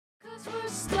We're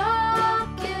stuck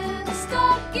in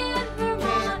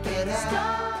Vermont.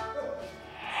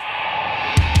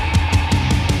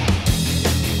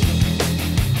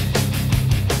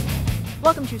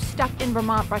 Welcome to Stuck in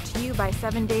Vermont, brought to you by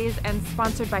 7 Days and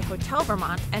sponsored by Hotel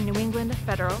Vermont and New England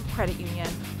Federal Credit Union.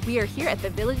 We are here at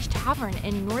the Village Tavern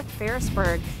in North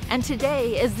Ferrisburgh, and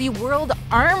today is the World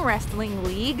Arm Wrestling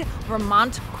League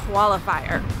Vermont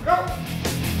Qualifier. Go!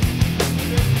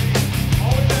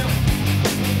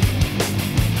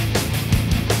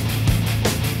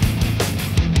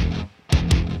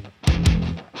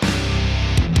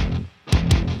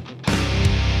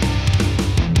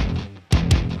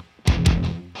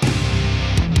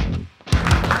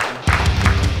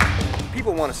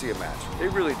 People want to see a match. They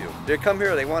really do. They come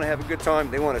here, they want to have a good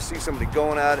time, they want to see somebody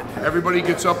going at it. Everybody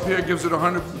gets up here, gives it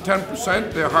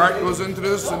 110%. Their heart goes into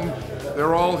this, and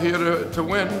they're all here to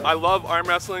win. I love arm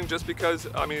wrestling just because,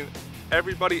 I mean,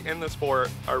 everybody in the sport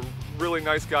are really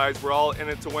nice guys. We're all in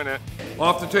it to win it.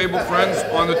 Off the table friends,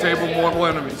 on the table mortal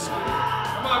enemies. Come on,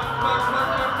 come on, come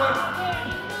on, come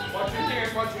on. Watch your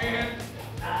hand, watch your hand.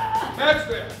 Match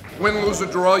there. Win, lose, or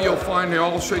draw, you'll find they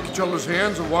all shake each other's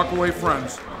hands and walk away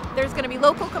friends. There's going to be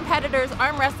local competitors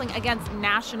arm wrestling against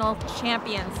national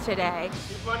champions today.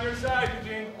 Keep on your side,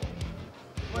 Eugene.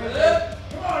 Come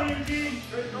on, Eugene.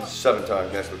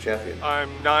 7-time national champion. I'm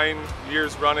 9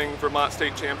 years running Vermont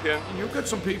state champion. You've got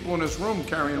some people in this room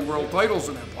carrying world titles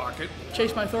in their pocket.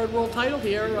 Chased my third world title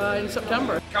here in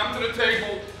September. Come to the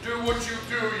table, do what you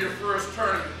do your first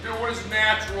tournament. Do what is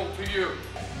natural to you.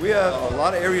 We have a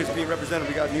lot of areas being represented.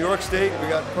 We got New York State, we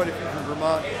got quite a few from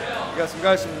Vermont. We got some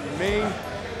guys from Maine,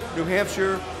 New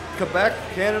Hampshire, Quebec,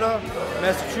 Canada,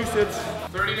 Massachusetts.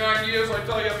 39 years, I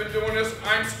tell you, I've been doing this.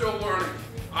 I'm still learning.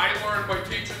 I learn by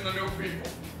teaching the new people.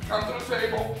 Come to the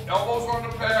table, elbows on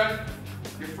the pad,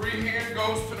 your free hand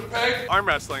goes to the peg. Arm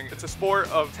wrestling, it's a sport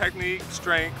of technique,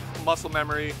 strength, muscle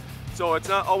memory. So it's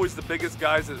not always the biggest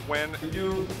guys that win. You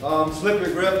do slip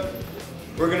your grip,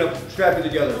 we're gonna strap you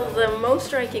together. Well, the most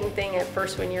striking thing at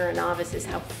first when you're a novice is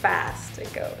how fast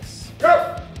it goes.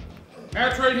 Go!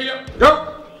 Match right here,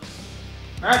 go!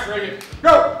 Match right here,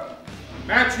 go!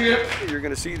 Match here. You're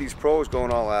gonna see these pros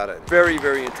going all at it. Very,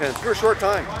 very intense. For a short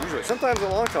time, usually. Sometimes a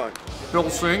long time. Bill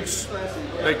Sinks,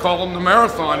 they call him the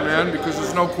marathon man because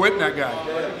there's no quitting that guy.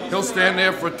 He'll stand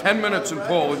there for 10 minutes and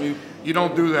pull, and you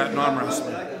don't do that in arm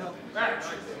wrestling. Match.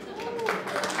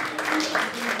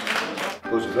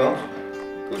 Close your thumbs,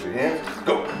 close your hands,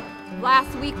 go!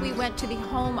 Last week we went to the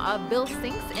home of Bill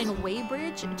Sinks in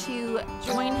Weybridge to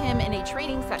join him in a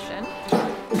training session.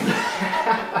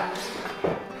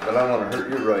 But I want to hurt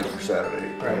your right for Saturday.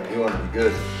 Right. You want to be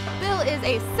good. Bill is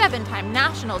a 7-time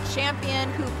national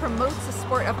champion who promotes the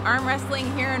sport of arm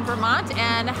wrestling here in Vermont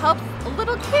and helps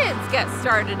little kids get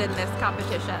started in this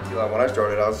competition. When I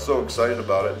started, I was so excited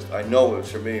about it. I know it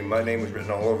was for me. My name was written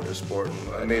all over this sport.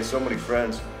 And I made so many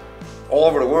friends all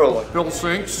over the world. Bill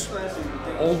Sinks,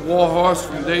 old warhorse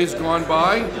from days gone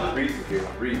by. Breathe here,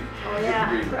 breathe. Oh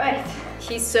yeah, right.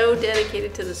 He's so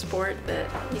dedicated to the sport that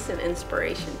he's an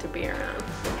inspiration to be around.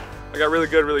 I got really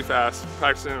good really fast,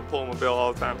 practicing and pulling with Bill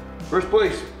all the time. First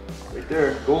place, right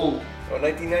there, gold.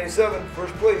 1997,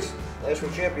 first place, national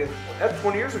champion. That's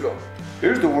 20 years ago.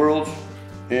 Here's the Worlds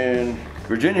in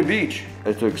Virginia Beach.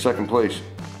 I took second place.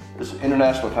 This is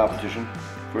international competition,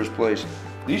 first place.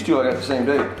 These two I got the same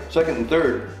day, second and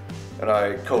third. And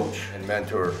I coach and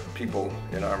mentor people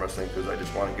in arm wrestling because I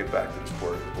just want to give back to the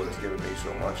sport, what it's given me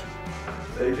so much.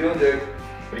 How you doing, Dave?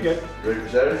 Pretty good. Ready for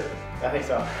Saturday? I think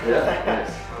so. Yeah.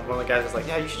 One of the guys was like,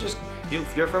 yeah, you should just,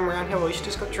 if you're from around here, well, you should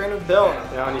just go train with Bill.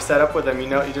 You know, and you set up with him, you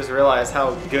know, you just realize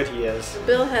how good he is.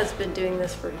 Bill has been doing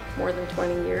this for more than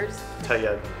 20 years. Tell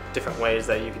you different ways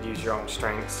that you could use your own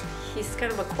strengths. He's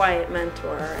kind of a quiet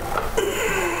mentor.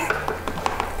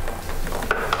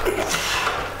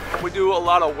 We do a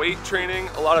lot of weight training,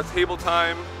 a lot of table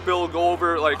time. Bill will go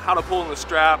over like how to pull in the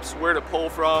straps, where to pull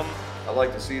from. I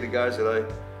like to see the guys that I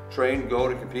train go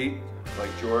to compete.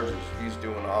 Like George, he's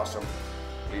doing awesome.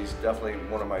 He's definitely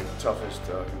one of my toughest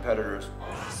competitors.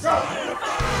 Ain't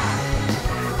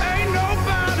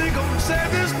nobody gonna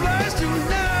save this place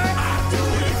tonight.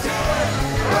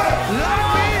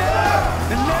 Lock me up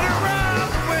and let it ride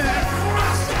away.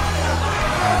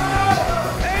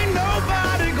 Ain't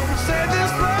nobody gonna save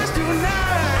this place tonight.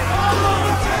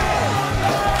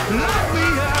 Lock me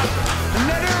up and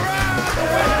let it ride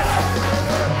away.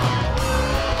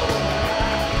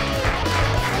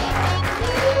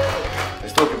 I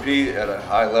still compete at a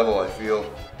high level, I feel,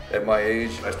 at my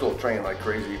age. I still train like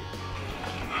crazy.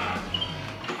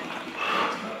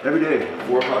 Every day,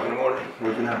 4 o'clock in the morning,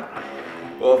 working out.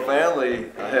 Well,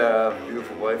 family, I have a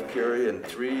beautiful wife, Carrie, and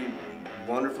 3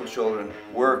 wonderful children.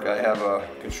 Work, I have a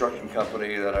construction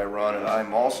company that I run, and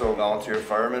I'm also a volunteer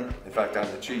fireman. In fact, I'm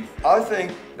the chief. I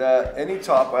think that any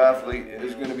top athlete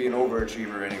is going to be an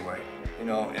overachiever anyway. You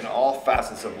know, in all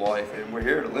facets of life. And we're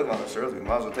here to live on this earth. We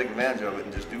might as well take advantage of it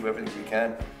and just do everything we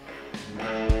can.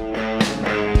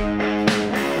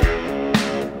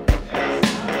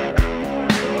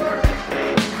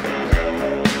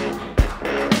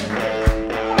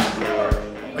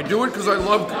 I do it because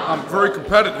I'm very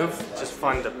competitive. It's just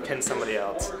fun to pin somebody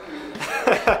else.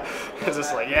 It's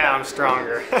just like, yeah, I'm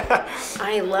stronger.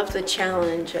 I love the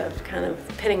challenge of kind of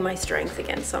pitting my strength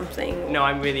against something. No,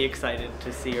 I'm really excited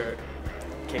to see her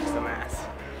kick some ass.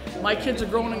 My kids are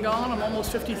grown and gone. I'm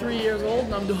almost 53 years old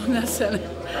and I'm doing this. And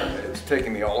it's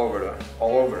taking me all over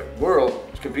the world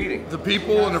competing. The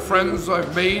people and the friends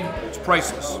I've made, it's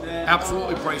priceless.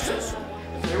 Absolutely priceless.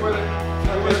 Stay with it.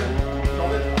 Stay with it.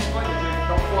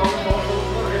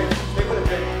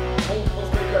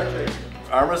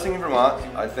 Arm wrestling in Vermont,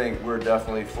 I think we're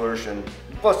definitely flourishing.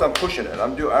 Plus, I'm pushing it.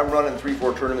 I'm running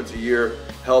 3-4 tournaments a year,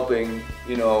 helping,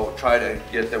 you know, try to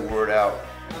get the word out.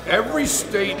 Every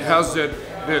state has their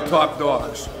top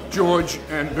dogs. George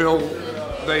and Bill,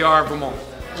 they are Vermont.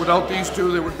 Without these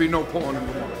two, there would be no pulling in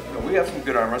Vermont. You know, we have some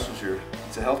good arm wrestlers here.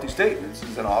 It's a healthy state. This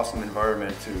is an awesome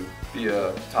environment to be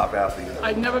a top athlete.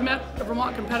 I've never met a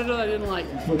Vermont competitor that I didn't like.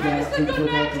 That's a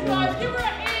good match, guys. Give her a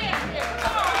hand.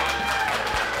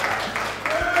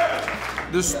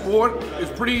 This sport is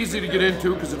pretty easy to get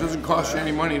into because it doesn't cost you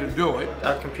any money to do it.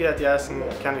 I compete at the Addison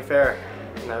County Fair.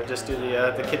 And I would just do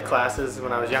the kid classes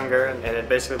when I was younger, and it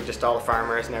basically was just all the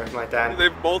farmers and everything like that.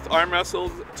 They've both arm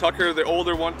wrestled. Tucker, the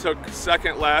older one, took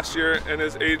 2nd last year in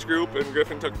his age group, and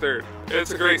Griffin took 3rd.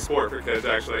 It's a great sport for kids,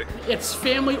 actually. It's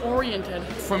family oriented.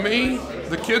 For me,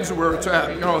 the kids are where it's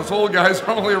at. You know, those old guys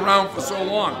are only around for so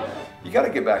long. You got to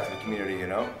give back to the community, you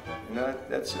know. And I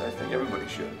think everybody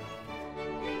should.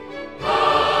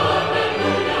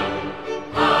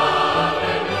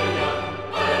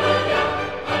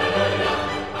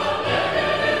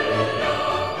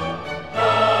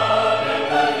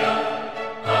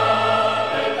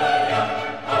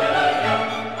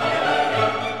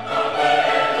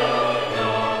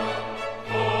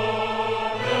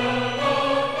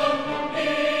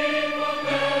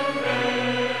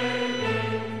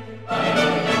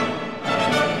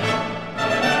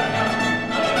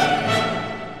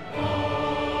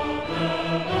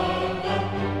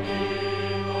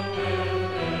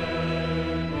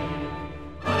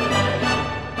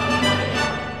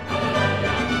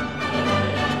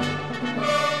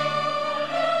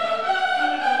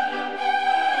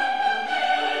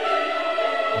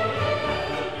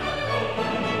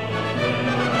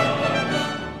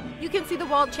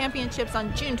 WAL Championships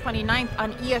on June 29th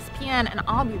on ESPN, and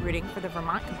I'll be rooting for the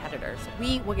Vermont competitors.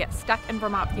 We will get stuck in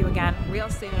Vermont with you again real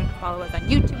soon. Follow us on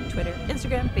YouTube, Twitter,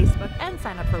 Instagram, Facebook, and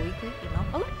sign up for weekly email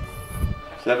alerts.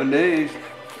 7 days,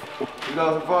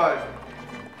 2005.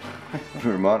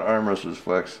 Vermont Arm Wrestlers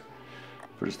Flex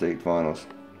for the state finals.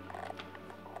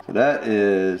 So that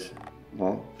is,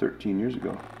 well, 13 years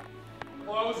ago.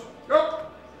 Close. Go.